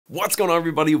What's going on,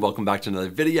 everybody? Welcome back to another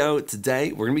video.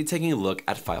 Today, we're going to be taking a look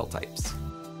at file types.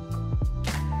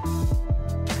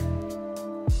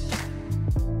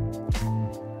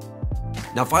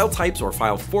 Now, file types or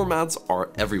file formats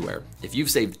are everywhere. If you've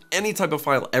saved any type of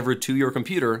file ever to your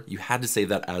computer, you had to save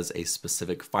that as a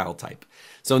specific file type.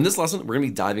 So in this lesson, we're going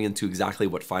to be diving into exactly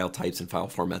what file types and file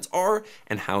formats are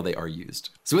and how they are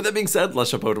used. So with that being said,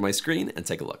 let's jump over to my screen and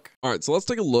take a look. All right, so let's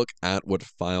take a look at what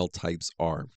file types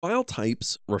are. File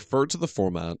types refer to the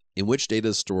format in which data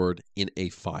is stored in a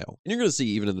file. And you're going to see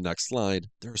even in the next slide,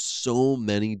 there are so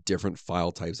many different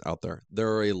file types out there.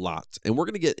 There are a lot, and we're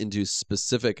going to get into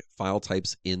specific file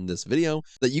types in this video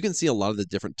that you can see a lot of the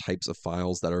different types of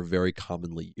files that are very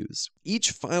commonly used.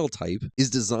 Each file type is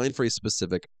designed for a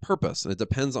specific purpose, and it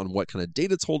depends on what kind of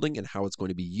data it's holding and how it's going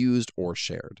to be used or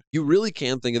shared. You really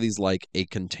can think of these like a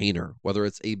container, whether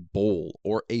it's a bowl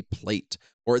or a plate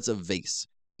or it's a vase.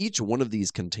 Each one of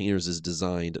these containers is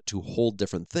designed to hold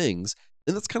different things,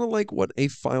 and that's kind of like what a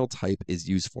file type is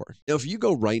used for. Now, if you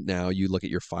go right now, you look at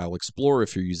your File Explorer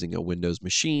if you're using a Windows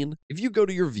machine. If you go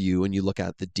to your view and you look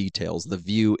at the details, the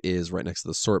view is right next to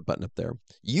the sort button up there.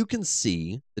 You can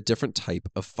see the different type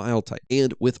of file type.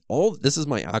 And with all, this is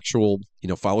my actual,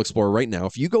 File Explorer right now.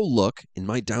 If you go look in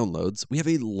my downloads, we have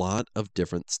a lot of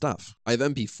different stuff. I have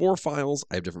MP4 files.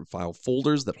 I have different file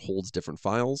folders that holds different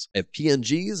files. I have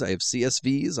PNGs. I have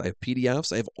CSVs. I have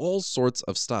PDFs. I have all sorts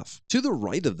of stuff. To the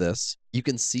right of this, you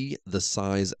can see the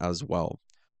size as well.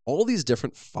 All these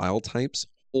different file types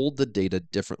hold the data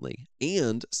differently,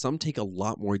 and some take a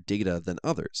lot more data than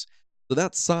others. So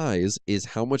that size is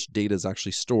how much data is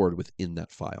actually stored within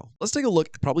that file. Let's take a look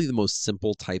at probably the most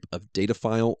simple type of data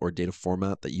file or data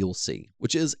format that you'll see,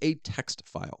 which is a text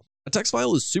file. A text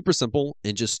file is super simple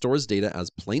and just stores data as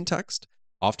plain text,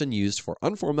 often used for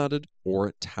unformatted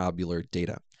or tabular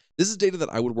data. This is data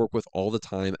that I would work with all the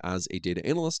time as a data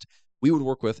analyst. We would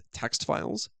work with text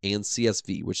files and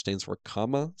CSV, which stands for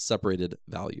comma separated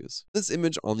values. This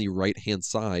image on the right-hand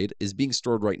side is being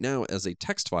stored right now as a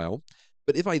text file,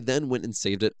 but if I then went and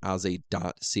saved it as a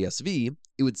 .csv,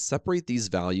 it would separate these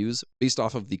values based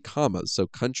off of the commas. So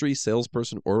country,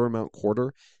 salesperson, order amount,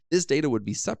 quarter. This data would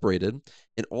be separated,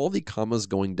 and all the commas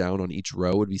going down on each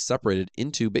row would be separated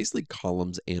into basically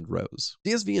columns and rows.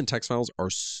 CSV and text files are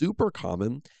super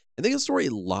common, and they can store a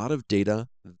lot of data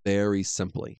very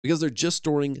simply because they're just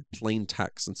storing plain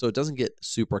text. And so it doesn't get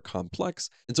super complex.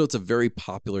 And so it's a very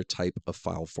popular type of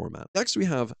file format. Next, we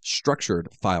have structured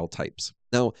file types.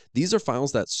 Now, these are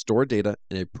files that store data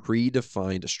in a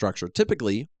predefined structure,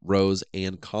 typically rows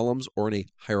and columns or in a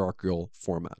hierarchical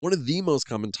format. One of the most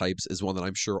common types is one that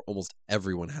I'm sure almost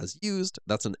everyone has used.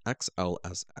 That's an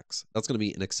XLSX. That's going to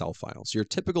be an Excel file. So your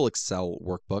typical Excel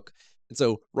workbook. And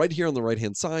so right here on the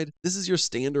right-hand side, this is your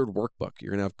standard workbook.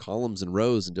 You're going to have columns and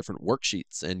rows and different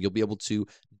worksheets, and you'll be able to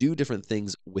do different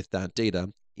things with that data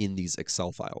in these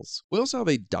Excel files. We also have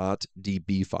a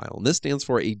 .db file, and this stands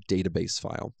for a database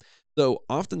file. So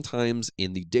oftentimes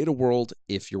in the data world,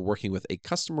 if you're working with a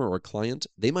customer or a client,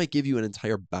 they might give you an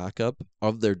entire backup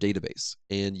of their database,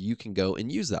 and you can go and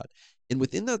use that. And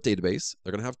within that database,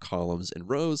 they're going to have columns and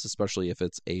rows, especially if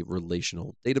it's a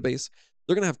relational database.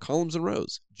 They're going to have columns and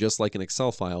rows, just like an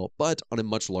Excel file, but on a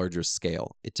much larger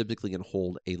scale. It typically can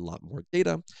hold a lot more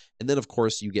data. And then, of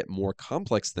course, you get more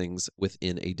complex things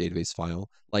within a database file,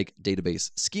 like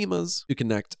database schemas to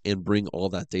connect and bring all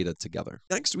that data together.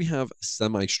 Next, we have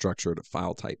semi-structured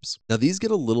file types. Now, these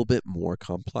get a little bit more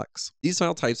complex. These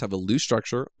file types have a loose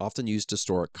structure, often used to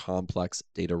store complex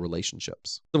data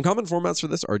relationships. Some common formats for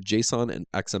this are JSON and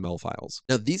XML files.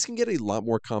 Now, these can get a lot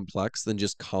more complex than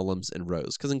just columns and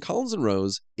rows, because in columns and rows,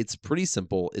 it's pretty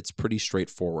simple, it's pretty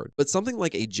straightforward. But something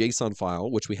like a JSON file,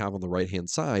 which we have on the right-hand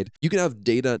side, you can have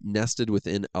data nested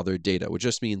within other data, which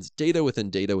just means data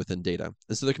within data within data.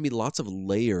 And so there can be lots of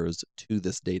layers to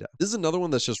this data. This is another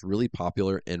one that's just really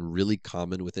popular and really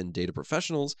common within data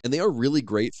professionals, and they are really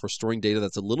great for storing data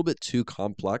that's a little bit too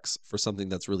complex for something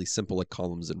that's really simple like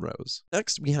columns and rows.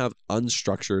 Next, we have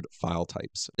unstructured file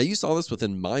types. Now, you saw this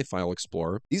within my File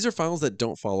Explorer. These are files that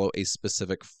don't follow a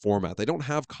specific format. They don't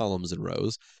have columns and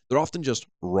rows. They're often just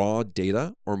raw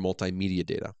data or multimedia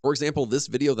data. For example, this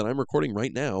video that I'm recording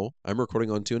right now, I'm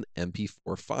recording onto an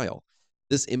MP4 file.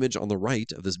 This image on the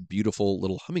right of this beautiful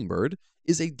little hummingbird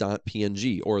is a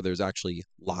 .png, or there's actually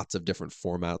lots of different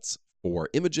formats for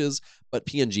images, but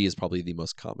PNG is probably the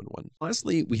most common one.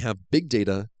 Lastly, we have big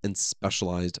data and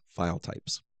specialized file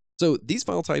types. So these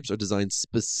file types are designed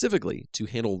specifically to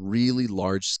handle really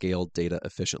large-scale data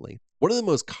efficiently. One of the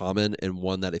most common, and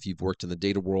one that if you've worked in the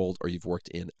data world or you've worked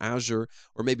in Azure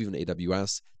or maybe even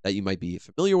AWS that you might be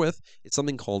familiar with, is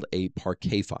something called a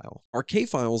Parquet file. Parquet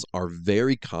files are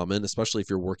very common, especially if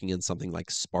you're working in something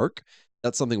like Spark.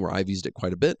 That's something where I've used it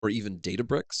quite a bit, or even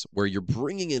Databricks, where you're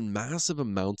bringing in massive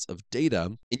amounts of data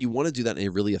and you want to do that in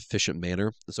a really efficient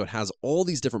manner. So it has all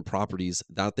these different properties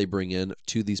that they bring in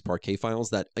to these Parquet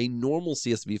files that a normal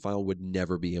CSV file would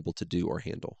never be able to do or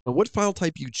handle. Now, what file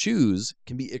type you choose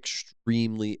can be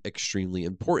extremely, extremely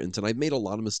important. And I've made a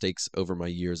lot of mistakes over my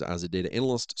years as a data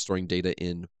analyst, storing data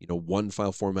in, one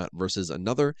file format versus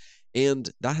another. And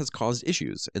that has caused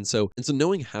issues. And so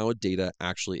knowing how data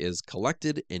actually is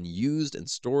collected and used and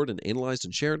stored and analyzed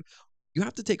and shared, you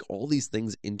have to take all these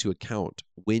things into account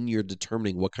when you're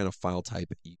determining what kind of file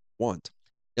type you want.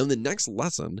 Now, in the next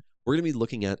lesson, we're going to be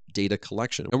looking at data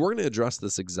collection. And we're going to address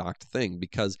this exact thing,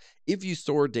 because if you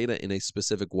store data in a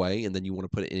specific way and then you want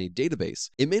to put it in a database,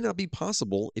 it may not be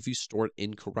possible if you store it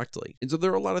incorrectly. And so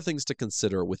there are a lot of things to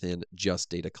consider within just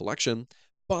data collection,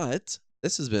 but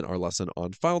this has been our lesson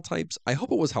on file types. I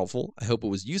hope it was helpful. I hope it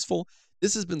was useful.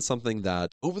 This has been something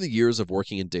that over the years of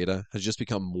working in data has just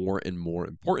become more and more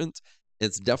important.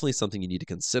 It's definitely something you need to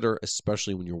consider,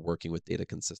 especially when you're working with data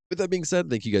consistently. With that being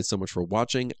said, thank you guys so much for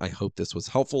watching. I hope this was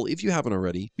helpful. If you haven't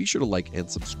already, be sure to like and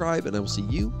subscribe, and I will see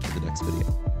you in the next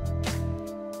video.